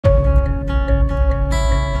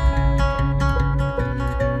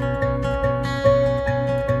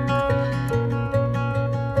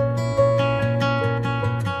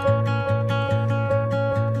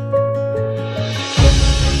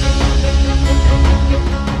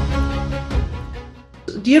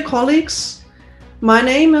dear colleagues, my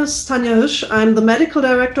name is Tanja Hüsch. I'm the medical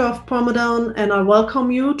director of Promedon, and I welcome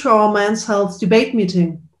you to our Men's Health debate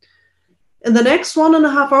meeting. In the next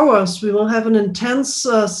 1.5 hours, we will have an intense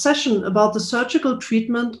session about the surgical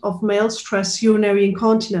treatment of male stress urinary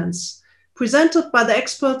incontinence, presented by the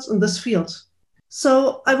experts in this field.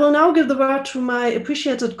 So I will now give the word to my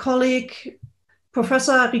appreciated colleague,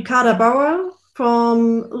 Professor Ricarda Bauer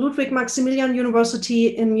from Ludwig Maximilian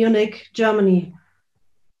University in Munich, Germany.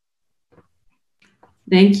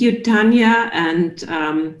 Thank you, Tanja, and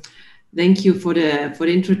thank you for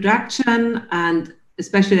the introduction, and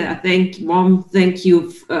especially warm thank you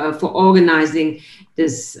for organizing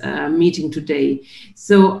this meeting today.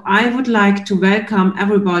 So I would like to welcome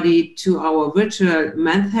everybody to our virtual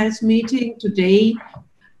Men's Health meeting today.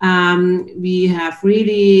 We have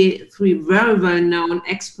really 3 very well-known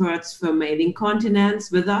experts for male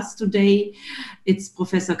incontinence with us today. It's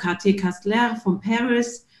Professor Chartier-Kastler from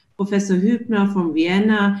Paris, Professor Hübner from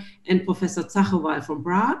Vienna, and Professor Zachoval from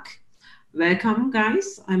Prague. Welcome,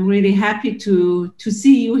 guys. I'm really happy to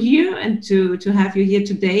see you here and to have you here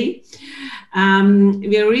today.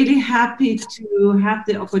 We are really happy to have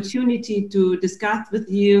the opportunity to discuss with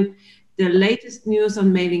you the latest news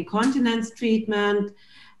on male incontinence treatment,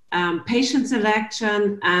 patient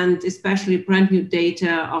selection, and especially brand new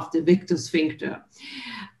data of the VICTO sphincter.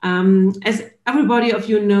 As everybody of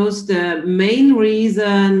you knows, the main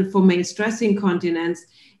reason for male stress incontinence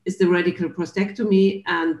is the radical prostatectomy,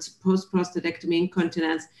 and post-prostatectomy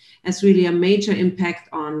incontinence has really a major impact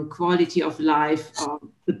on quality of life of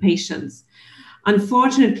the patients.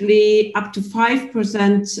 Unfortunately, up to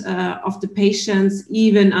 5% of the patients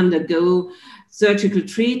even undergo surgical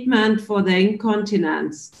treatment for their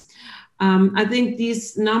incontinence. I think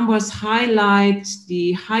these numbers highlight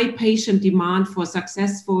the high patient demand for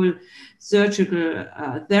successful surgical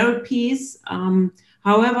therapies.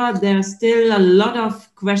 However, there are still a lot of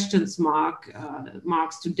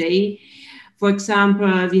marks today. For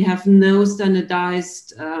example, we have no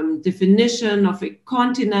standardized definition of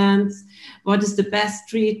incontinence. What is the best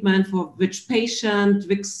treatment for which patient?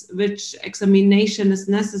 Which examination is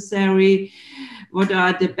necessary? What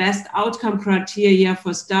are the best outcome criteria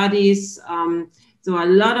for studies? So a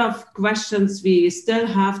lot of questions we still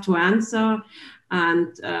have to answer.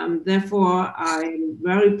 And therefore, I'm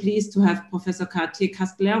very pleased to have Professor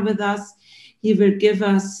Chartier-Kastler with us. He will give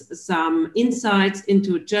us some insights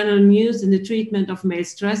into general news in the treatment of male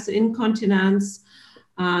stress incontinence.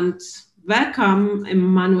 And welcome,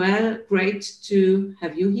 Emmanuel. Great to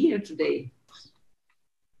have you here today.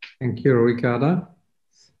 Thank you, Ricarda.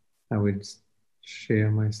 I will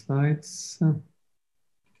share my slides.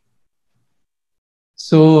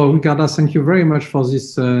 So, Ricarda, thank you very much for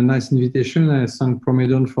this nice invitation. I thank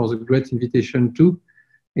Promedon for the great invitation too.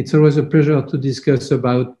 It's always a pleasure to discuss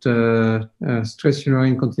about stress urinary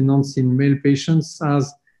incontinence in male patients,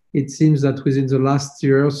 as it seems that within the last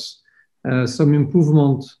years, some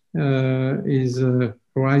improvement is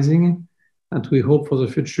rising, and we hope for the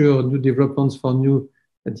future new developments for new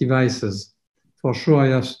devices. For sure, I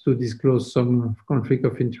have to disclose some conflict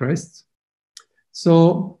of interest.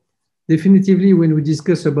 So, definitively, when we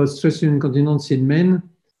discuss about stress urinary incontinence in men,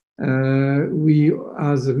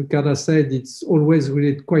 as Ricarda said, it's always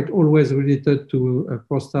related, quite always related to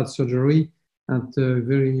prostate surgery, and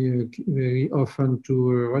very often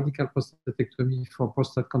to radical prostatectomy for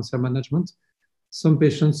prostate cancer management. Some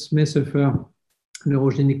patients may suffer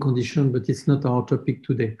neurogenic condition, but it's not our topic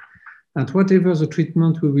today. And whatever the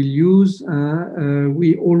treatment we will use,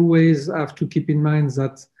 we always have to keep in mind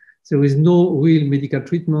that there is no real medical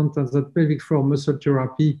treatment, and that pelvic floor muscle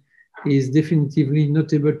therapy is definitively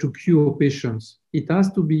not able to cure patients. It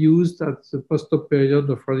has to be used at the post-op period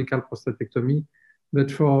of radical prostatectomy, but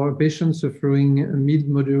for patients suffering mild,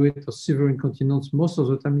 moderate, or severe incontinence, most of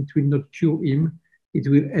the time it will not cure him, it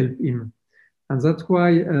will help him. And that's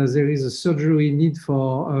why there is a surgery need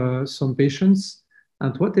for some patients.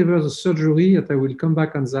 And whatever the surgery, and I will come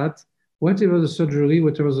back on that, whatever the surgery,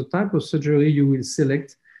 whatever the type of surgery you will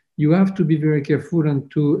select, you have to be very careful and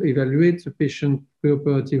to evaluate the patient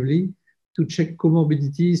preoperatively, to check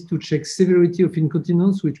comorbidities, to check severity of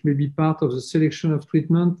incontinence, which may be part of the selection of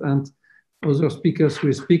treatment, and other speakers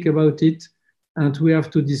will speak about it. And we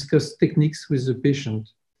have to discuss techniques with the patient.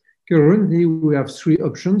 Currently, we have 3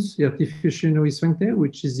 options: the artificial urinary sphincter,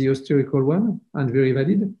 which is the hysterical one, and very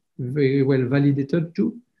valid, very well validated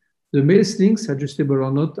too. The male slings, adjustable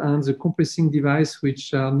or not, and the compressing device,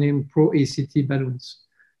 which are named Pro-ACT balloons.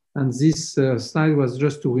 And this slide was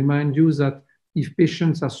just to remind you that if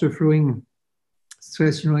patients are suffering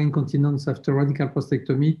stress urinary incontinence after radical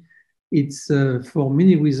prostatectomy, It's for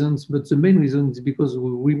many reasons, but the main reason is because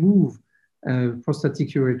we remove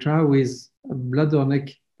prostatic urethra with a bladder neck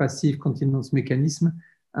passive continence mechanism,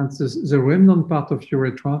 and the remnant part of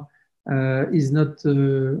urethra is not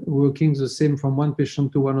working the same from one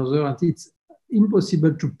patient to another, and it's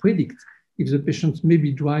impossible to predict if the patient may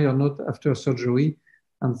be dry or not after surgery.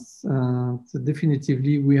 And so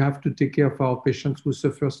definitively, we have to take care of our patients who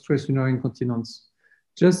suffer stress urinary incontinence.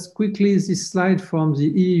 Just quickly, this slide from the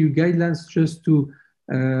EU guidelines, just to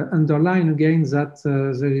underline again that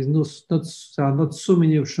there are not so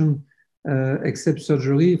many options except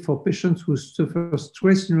surgery for patients who suffer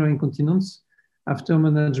stress urinary incontinence after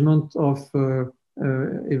management of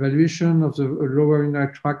evaluation of the lower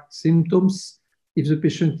urinary tract symptoms. If the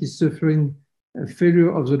patient is suffering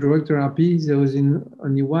failure of the drug therapy, there is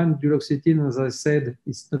only one duloxetine, as I said,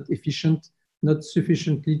 it's not efficient, not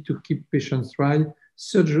sufficiently to keep patients dry.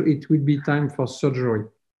 Surgery, it will be time for surgery.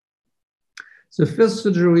 The first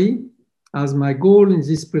surgery, as my goal in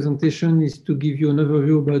this presentation, is to give you an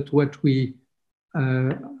overview about what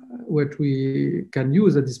we can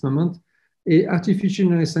use at this moment. Artificial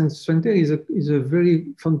urinary sphincter is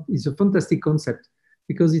a fantastic concept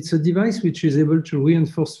because it's a device which is able to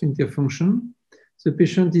reinforce sphincter function. The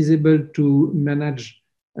patient is able to manage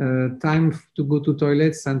time to go to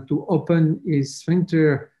toilets and to open his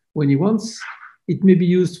sphincter when he wants. It may be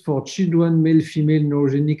used for children, male, female,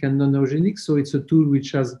 neurogenic and non-neurogenic. So it's a tool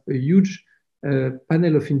which has a huge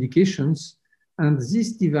panel of indications. And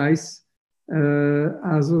this device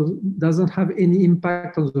doesn't have any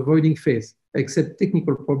impact on the voiding phase, except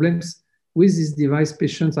technical problems. With this device,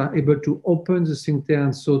 patients are able to open the sphincter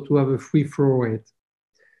and so to have a free flow rate.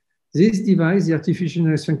 This device, the artificial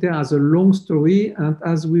urinary sphincter, has a long story, and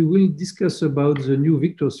as we will discuss about the new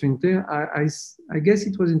VICTO sphincter, I guess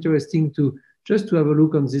it was interesting to just to have a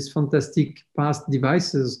look on these fantastic past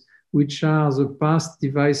devices, which are the past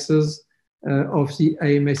devices of the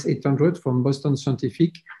AMS 800 from Boston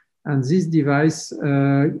Scientific. And this device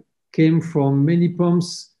came from many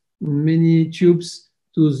pumps, many tubes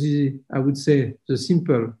to the, I would say,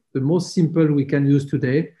 the most simple we can use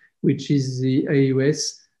today, which is the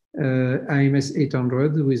AUS AMS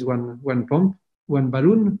 800 with one pump, one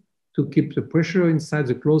balloon to keep the pressure inside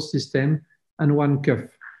the closed system, and one cuff.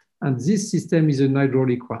 And this system is an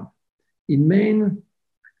hydraulic one. In main,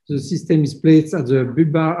 the system is placed at the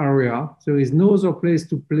bulbar area. There is no other place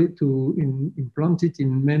to implant it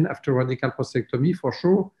in men after radical prostatectomy, for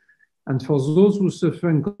sure. And for those who suffer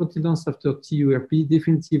incontinence after TURP,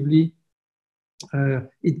 definitively,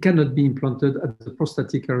 it cannot be implanted at the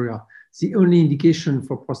prostatic area. The only indication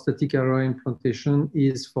for prostatic area implantation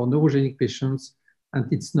is for neurogenic patients, and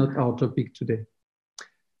it's not our topic today.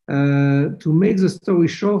 To make the story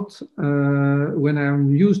short, when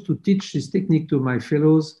I'm used to teach this technique to my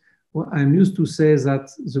fellows, well, I'm used to say that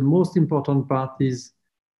the most important part is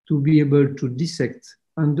to be able to dissect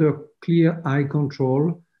under clear eye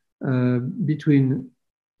control between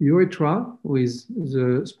urethra with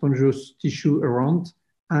the spongious tissue around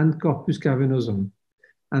and corpus cavernosum.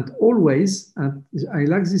 And always, and I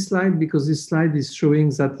like this slide because this slide is showing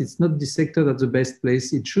that it's not dissected at the best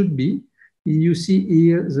place it should be. You see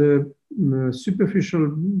here the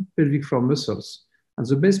superficial pelvic floor muscles. And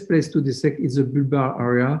the best place to dissect is the bulbar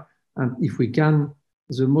area. And if we can,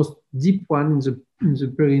 the most deep one in the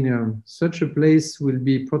perineum. Such a place will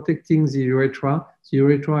be protecting the urethra. The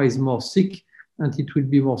urethra is more thick and it will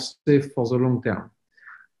be more safe for the long term.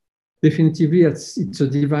 Definitively, it's a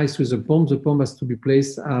device with a pump. The pump has to be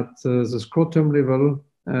placed at the scrotum level.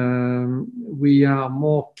 We are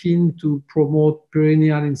more keen to promote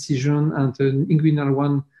perineal incision and an inguinal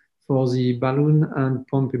one for the balloon and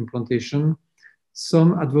pump implantation.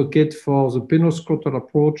 Some advocate for the penoscrotal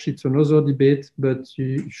approach. It's another debate, but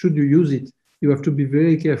should you use it, you have to be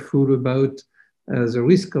very careful about the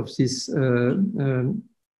risk of this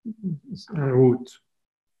route.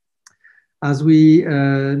 As we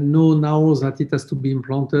know now that it has to be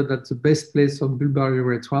implanted at the best place of bulbar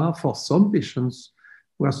urethra for some patients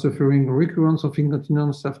who are suffering recurrence of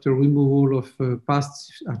incontinence after removal of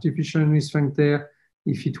past artificial urinary sphincter,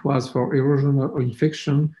 if it was for erosion or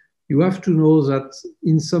infection, you have to know that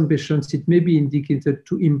in some patients it may be indicated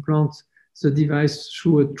to implant the device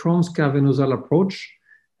through a transcavernosal approach.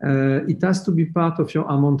 It has to be part of your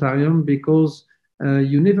armamentarium because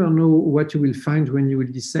you never know what you will find when you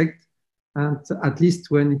will dissect, and at least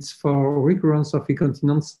when it's for recurrence of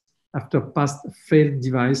incontinence after past failed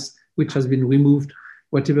device, which has been removed,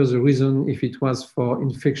 whatever the reason, if it was for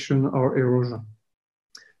infection or erosion.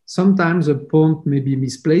 Sometimes the pump may be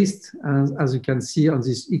misplaced, and as you can see on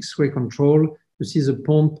this X-ray control, you see the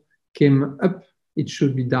pump came up it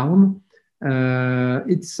should be down.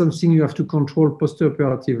 It's something you have to control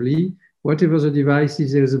postoperatively. Whatever the device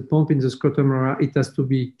is, there is a pump in the scrotum area, it has to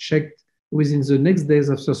be checked within the next days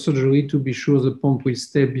after surgery to be sure the pump will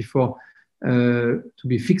stay before to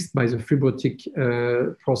be fixed by the fibrotic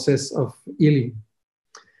process of healing.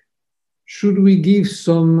 Should we give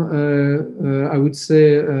some, I would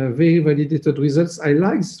say, very validated results? I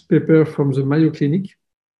like this paper from the Mayo Clinic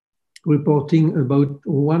reporting about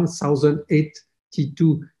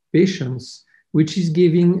 1,082 patients, which is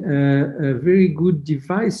giving a very good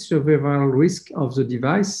device survival risk of the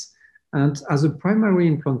device. And as a primary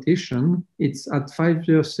implantation, it's at 5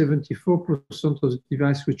 years, 74% of the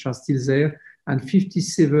device which are still there, and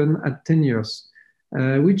 57 at 10 years.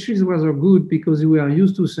 Which is rather good because we are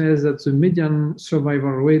used to say that the median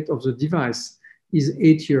survival rate of the device is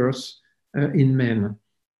 8 years in men.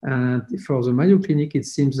 And for the Mayo Clinic, it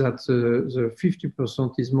seems that the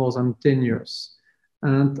 50% is more than 10 years.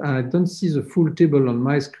 And I don't see the full table on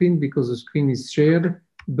my screen because the screen is shared,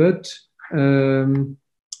 but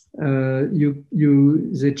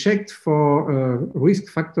they checked for risk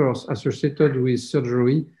factors associated with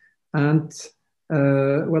surgery. And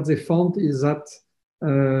what they found is that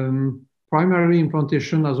primary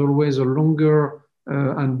implantation has always a longer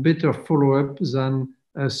and better follow-up than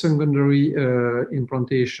secondary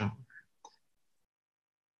implantation.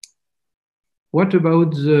 What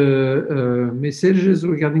about the messages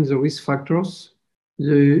regarding the risk factors?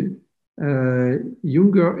 The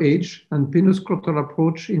younger age and penoscrotal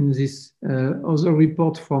approach in this other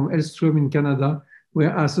report from Elstrom in Canada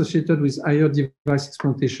were associated with higher device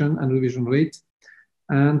explantation and revision rate.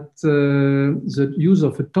 And the use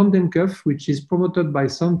of a tandem cuff, which is promoted by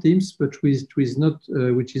some teams, but which is not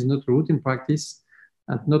route in practice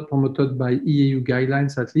and not promoted by EAU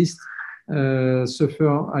guidelines at least,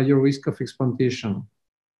 suffer higher risk of explantation.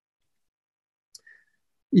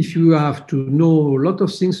 If you have to know a lot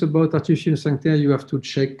of things about artificial sphincter, you have to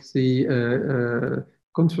check the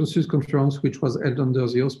consensus conference, which was held under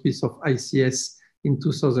the auspice of ICS in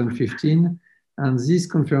 2015. And this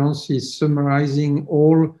conference is summarizing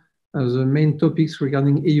all the main topics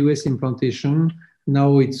regarding AUS implantation.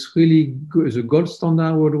 Now it's really the gold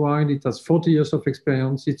standard worldwide. It has 40 years of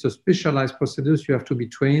experience. It's a specialized procedure. You have to be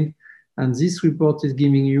trained. And this report is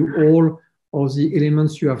giving you all of the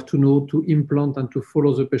elements you have to know to implant and to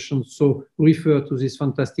follow the patient. So refer to this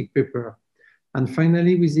fantastic paper. And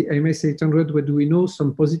finally, with the AMS 800, what do we know?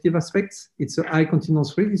 Some positive aspects. It's a high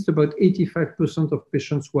continence rate. It's about 85% of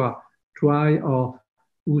patients who are dry or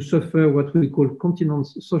who suffer what we call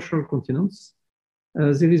continence, social continence.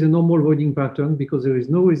 There is a normal voiding pattern because there is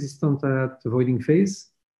no resistance at the voiding phase.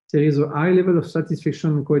 There is a high level of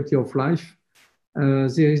satisfaction and quality of life.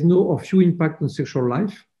 There is no or few impact on sexual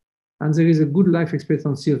life. And there is a good life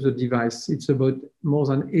expectancy of the device. It's about more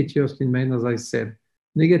than 8 years in men, as I said.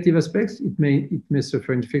 Negative aspects, it may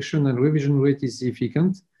suffer infection and revision rate is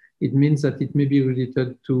significant. It means that it may be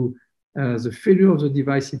related to the failure of the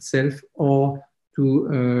device itself or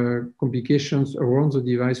to complications around the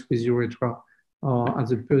device with urethra or at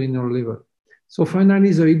the perineal level. So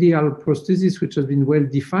finally, the ideal prosthesis, which has been well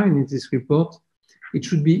defined in this report, it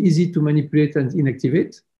should be easy to manipulate and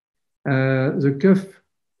inactivate. The cuff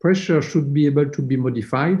pressure should be able to be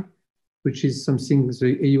modified, which is something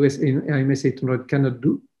the AUS AMS 800 cannot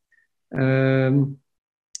do.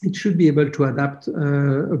 It should be able to adapt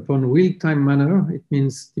upon real-time manner. It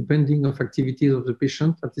means depending on activities of the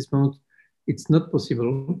patient. At this moment, it's not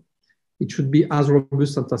possible. It should be as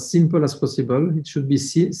robust and as simple as possible. It should be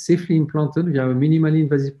safely implanted via a minimally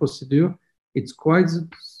invasive procedure. It's quite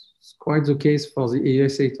the case for the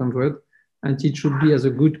AUS 800, and it should be at a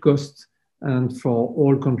good cost and for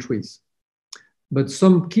all countries. But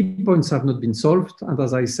some key points have not been solved. And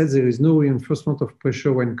as I said, there is no reinforcement of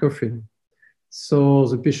pressure when coughing. So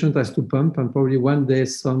the patient has to pump, and probably one day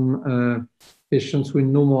some patients will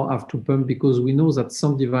no more have to pump because we know that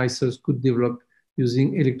some devices could develop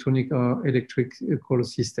using electronic or electrical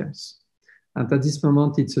systems. And at this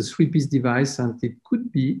moment, it's a 3-piece device and it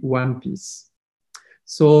could be 1 piece.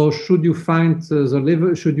 So should you find the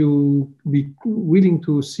level, should you be willing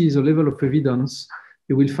to see the level of evidence,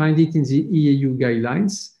 you will find it in the EAU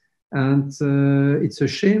guidelines. And it's a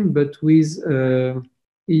shame, but with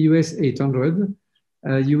AUS 800,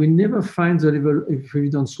 you will never find the level of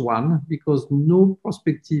evidence 1 because no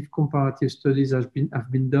prospective comparative studies have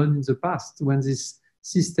been done in the past when this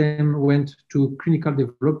system went to clinical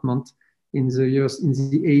development in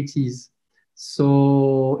the 80s.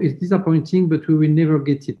 So it's disappointing, but we will never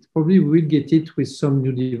get it. Probably we will get it with some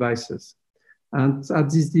new devices. And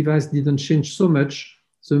as this device didn't change so much,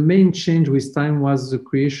 The main change with time was the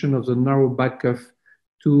creation of the narrow back cuff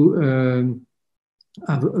to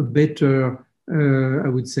have a better, I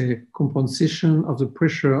would say, compensation of the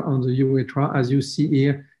pressure on the urethra. As you see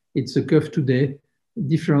here, it's a cuff today,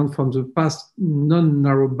 different from the past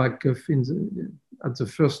non-narrow back cuff with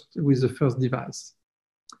the first device.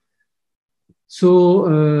 So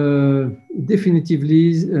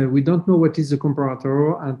definitively, we don't know what is the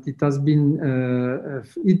comparator, and it has been,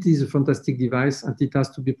 it is a fantastic device, and it has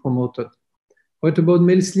to be promoted. What about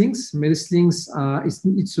male slings? Male slings,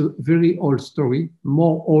 it's a very old story,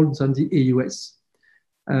 more old than the AUS.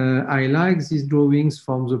 I like these drawings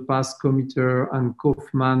from the past Commuter and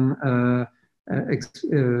Kaufmann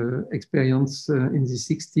experience in the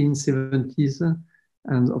 1670s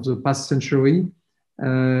and of the past century.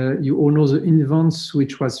 You all know the Invance,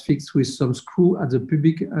 which was fixed with some screw at the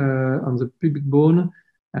pubic, on the pubic bone.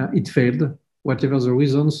 It failed, whatever the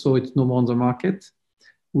reason, so it's no more on the market.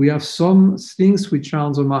 We have some slings which are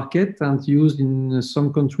on the market and used in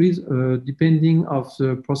some countries, depending of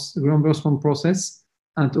the reimbursement process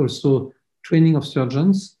and also training of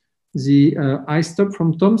surgeons. The I-stop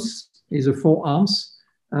from Tom's is a 4 arms,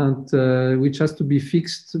 and which has to be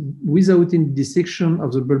fixed without any dissection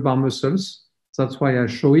of the bulbar muscles. That's why I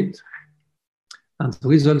show it. And the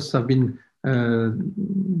results have been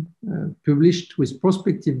published with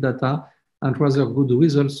prospective data and rather good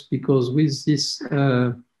results, because with this,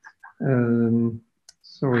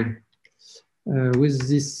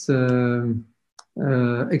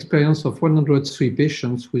 experience of 103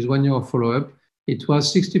 patients with 1 year of follow-up, it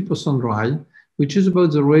was 60% dry, which is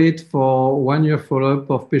about the rate for 1 year follow-up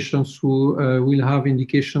of patients who will have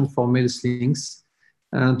indication for male slings,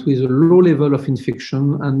 and with a low level of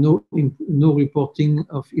infection and no reporting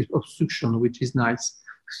of obstruction, which is nice.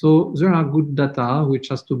 So there are good data which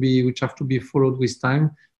have to be followed with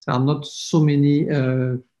time. There are not so many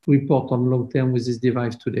reports on long term with this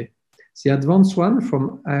device today. The advanced one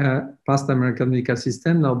from past American Medical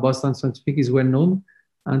System, now Boston Scientific, is well known,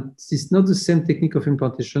 and it's not the same technique of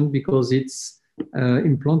implantation because it's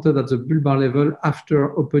implanted at the bulbar level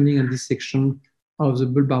after opening and dissection of the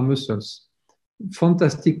bulbar muscles.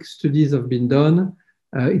 Fantastic studies have been done.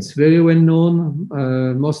 It's very well known.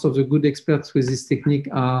 Most of the good experts with this technique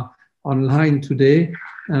are online today.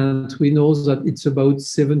 And we know that it's about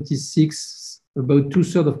 76, about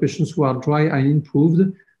 2/3 of patients who are dry and improved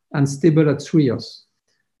and stable at 3 years.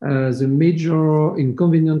 The major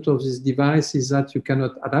inconvenience of this device is that you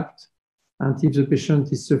cannot adapt. And if the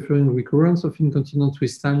patient is suffering recurrence of incontinence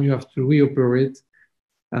with time, you have to reoperate.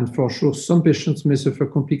 And for sure, some patients may suffer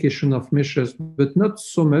complication of meshes, but not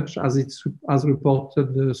so much as it's as reported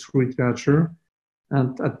through literature.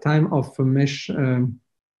 And at time of mesh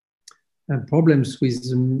problems with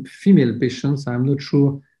female patients, I'm not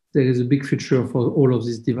sure there is a big feature for all of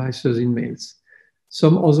these devices in males.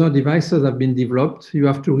 Some other devices have been developed. You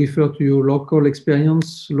have to refer to your local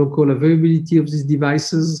experience, local availability of these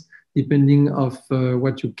devices, depending of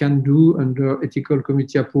what you can do under ethical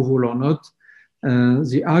committee approval or not.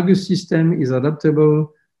 The Argus system is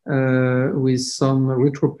adaptable with some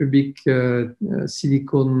retropubic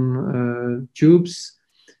silicone tubes.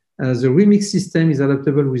 The Remix system is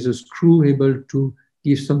adaptable with a screw able to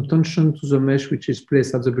give some tension to the mesh which is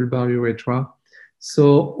placed at the bulbar urethra. So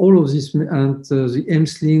all of this, and the M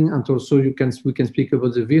sling, and also we can speak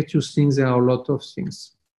about the Virtue slings. There are a lot of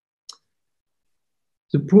things.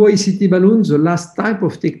 The Pro ACT balloon, the last type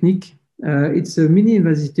of technique, it's a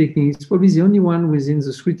mini-invasive technique. It's probably the only one within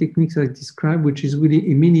the 3 techniques I described, which is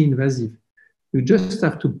really a mini-invasive. You just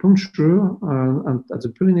have to puncture at the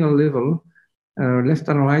perineal level, left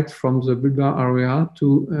and right from the bulbar area to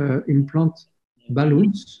implant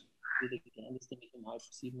balloons.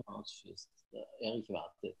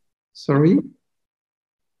 Sorry.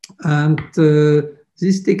 And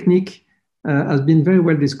this technique has been very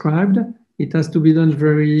well described. It has to be done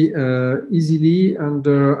very easily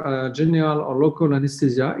under general or local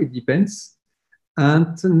anesthesia. It depends.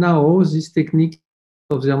 And now this technique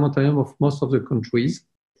of the armamentarium of most of the countries.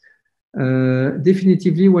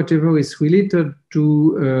 Definitively, whatever is related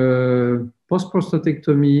to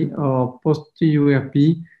post-prostatectomy or post-TURP,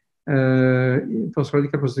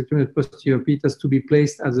 post-radical prostatectomy and post-TURP, it has to be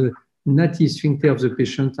placed as a native sphincter of the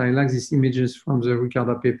patient. I like these images from the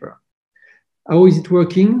Ricarda paper. How is it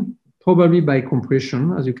working? Probably by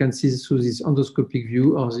compression, as you can see through this endoscopic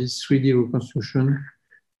view or this 3D reconstruction.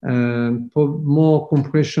 More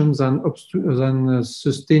compression than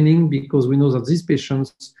sustaining, because we know that these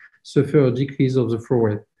patients suffer a decrease of the flow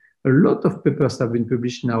rate. A lot of papers have been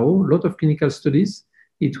published now, a lot of clinical studies.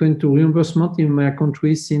 It went to reimbursement in my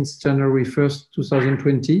country since January 1st,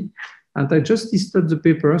 2020. And I just listed the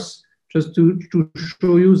papers just to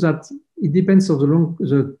show you that it depends on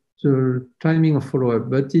the timing of follow-up,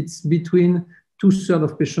 but it's between 2/3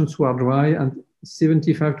 of patients who are dry and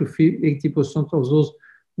 75 to 80% of those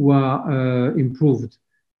who are improved.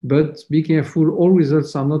 But be careful, all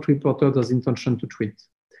results are not reported as intention to treat.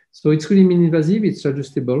 So it's really mini-invasive, it's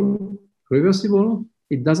adjustable, reversible,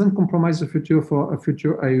 it doesn't compromise the future for a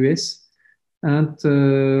future IUS, and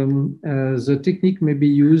the technique may be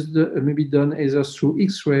used, may be done either through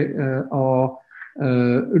X-ray or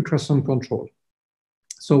ultrasound control.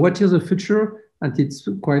 So what is the future? And it's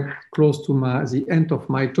quite close to the end of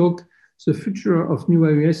my talk. The future of new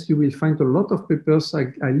IUS, you will find a lot of papers.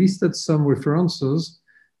 I listed some references.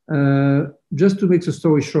 Just to make the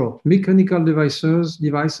story short, mechanical devices,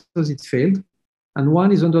 it failed. And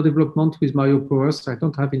one is under development with MyoPowers. I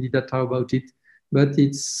don't have any data about it, but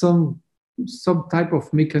it's some type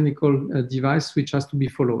of mechanical device which has to be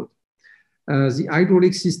followed. The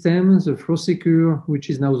hydraulic system, the FlowSecure, which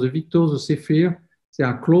is now the VICTO, the Saphir, they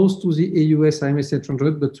are close to the AUS IMS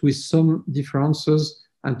 800, but with some differences,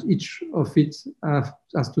 and each of it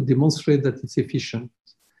has to demonstrate that it's efficient.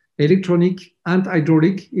 Electronic and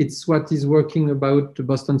hydraulic, it's what is working about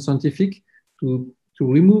Boston Scientific to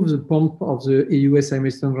remove the pump of the AUS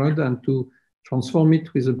IMS 800 and to transform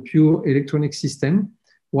it with a pure electronic system.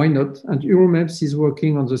 Why not? And Euromaps is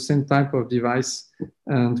working on the same type of device,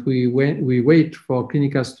 and we wait for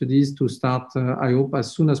clinical studies to start, I hope,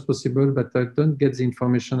 as soon as possible, but I don't get the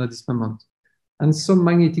information at this moment. And some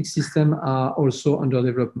magnetic systems are also under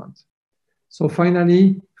development. So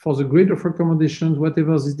finally, for the grade of recommendation,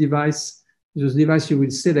 whatever this device you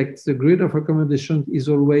will select, the grade of recommendation is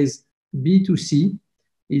always B to C.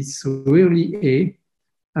 It's really A.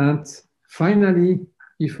 And finally,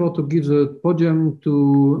 before to give the podium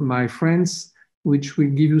to my friends, which will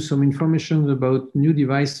give you some information about new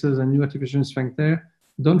devices and new artificial sphincter,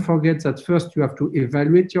 don't forget that first you have to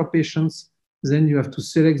evaluate your patients, then you have to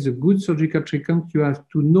select the good surgical treatment, you have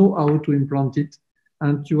to know how to implant it,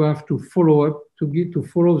 and you have to follow up, to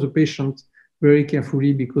follow the patient very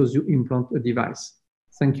carefully because you implant a device.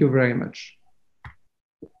 Thank you very much.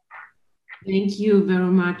 Thank you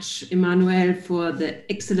very much, Emmanuel, for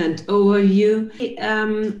the excellent overview.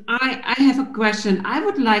 I have a question. I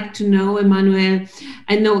would like to know, Emmanuel,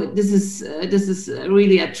 I know this is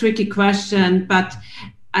really a tricky question, but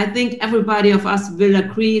I think everybody of us will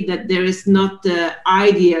agree that there is not the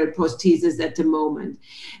ideal prosthesis at the moment.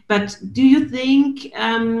 But do you think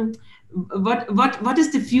what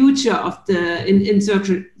is the future of in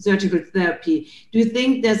surgical therapy? Do you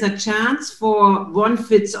think there's a chance for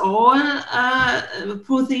one-fits-all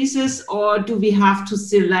prosthesis, or do we have to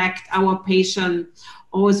select our patient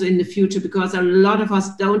also in the future? Because a lot of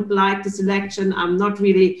us don't like the selection. I'm not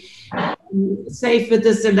really safe with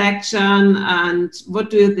the selection. And what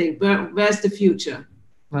do you think? Where's the future?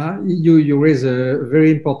 You raise a very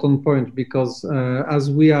important point, because as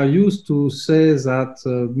we are used to say that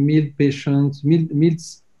mild patients,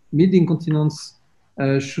 mild incontinence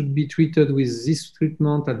should be treated with this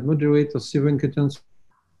treatment, and moderate or severe incontinence,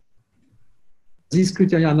 these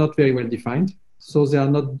criteria are not very well defined, so they are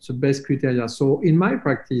not the best criteria. So in my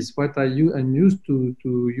practice, what I'm used to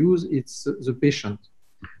use, it's the patient.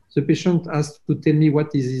 The patient has to tell me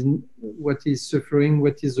what is suffering,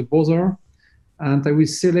 what is the bother, and I will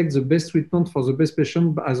select the best treatment for the best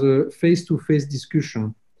patient as a face-to-face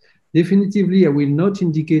discussion. Definitively, I will not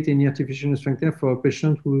indicate any artificial sphincter for a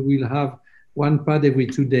patient who will have one pad every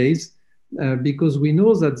 2 days, because we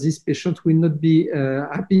know that this patient will not be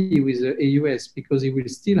happy with the AUS, because he will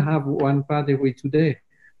still have one pad every 2 days,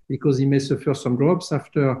 because he may suffer some drops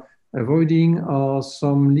after avoiding or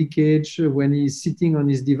some leakage when he's sitting on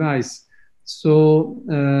his device. So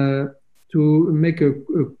to make a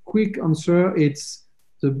quick answer, it's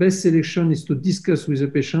the best selection is to discuss with the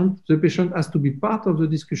patient. The patient has to be part of the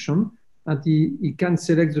discussion, and he can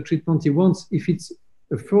select the treatment he wants if it's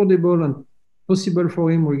affordable and possible for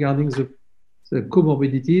him regarding the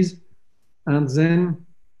comorbidities, and then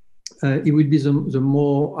he will be the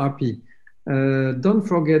more happy. Don't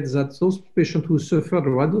forget that those patients who suffered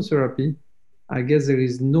radiotherapy, I guess there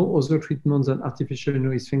is no other treatment than artificial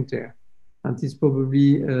urinary sphincter. And it's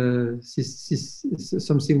probably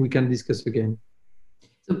something we can discuss again.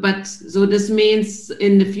 So this means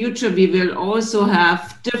in the future we will also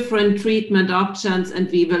have different treatment options, and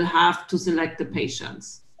we will have to select the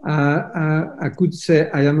patients. I could say,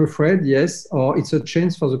 I am afraid, yes, or it's a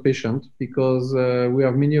chance for the patient, because we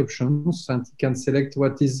have many options, and he can select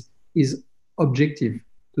what is objective.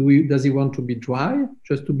 Does he want to be dry,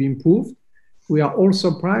 just to be improved? We are all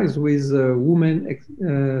surprised with women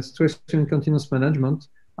stress incontinence management.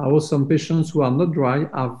 how some patients who are not dry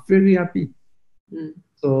are very happy.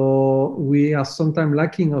 So we are sometimes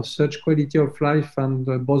lacking of such quality of life and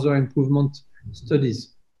bother improvement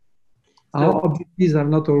studies. Our objectives are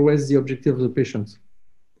not always the objective of the patients.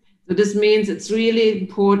 So this means it's really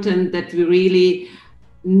important that we really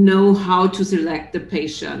know how to select the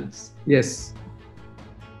patients. Yes.